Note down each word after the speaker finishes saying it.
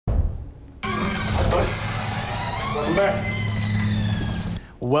Welcome back.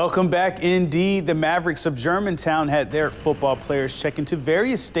 Welcome back indeed. The Mavericks of Germantown had their football players check into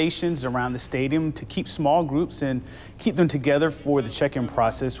various stations around the stadium to keep small groups and keep them together for the check-in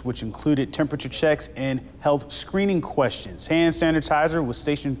process, which included temperature checks and health screening questions. Hand sanitizer was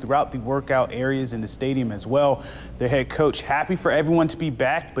stationed throughout the workout areas in the stadium as well. Their head coach happy for everyone to be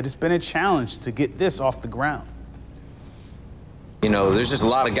back, but it's been a challenge to get this off the ground. You know, there's just a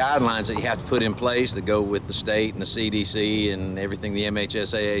lot of guidelines that you have to put in place that go with the state and the CDC and everything the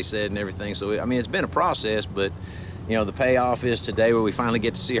MHSAA said and everything. So, I mean, it's been a process, but, you know, the payoff is today where we finally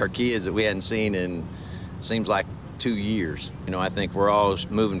get to see our kids that we hadn't seen in, seems like, 2 years. You know, I think we're all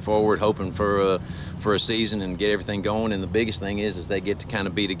moving forward, hoping for a season and get everything going. And the biggest thing is they get to kind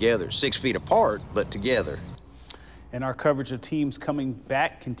of be together, 6 feet apart, but together. And our coverage of teams coming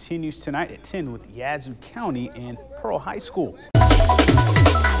back continues tonight at 10 with Yazoo County and Pearl High School.